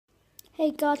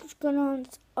Hey guys, what's going on?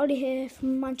 It's Ollie here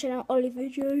from my channel, Ollie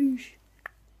Videos.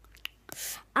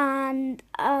 And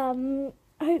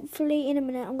hopefully in a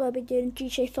minute I'm going to be doing a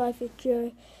GTA 5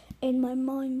 video. In my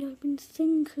mind I've been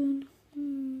thinking.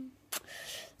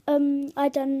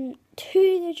 I've done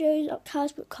 2 videos at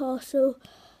Casbrook Castle.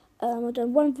 I've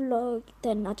done one vlog,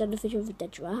 then I've done a video of a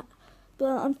dead rat.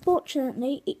 But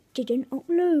unfortunately it didn't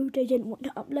upload. They didn't want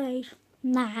to upload.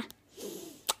 Nah.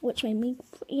 Which made me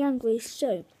pretty angry.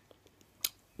 So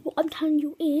what I'm telling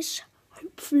you is,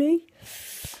 hopefully,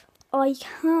 I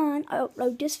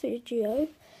upload this video,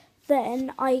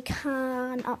 then I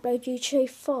can upload GTA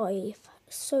 5.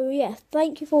 So yeah,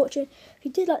 thank you for watching. If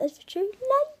you did like this video,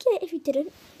 like it. If you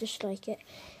didn't, dislike it.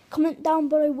 Comment down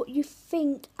below what you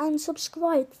think and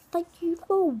subscribe. Thank you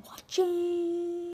for watching.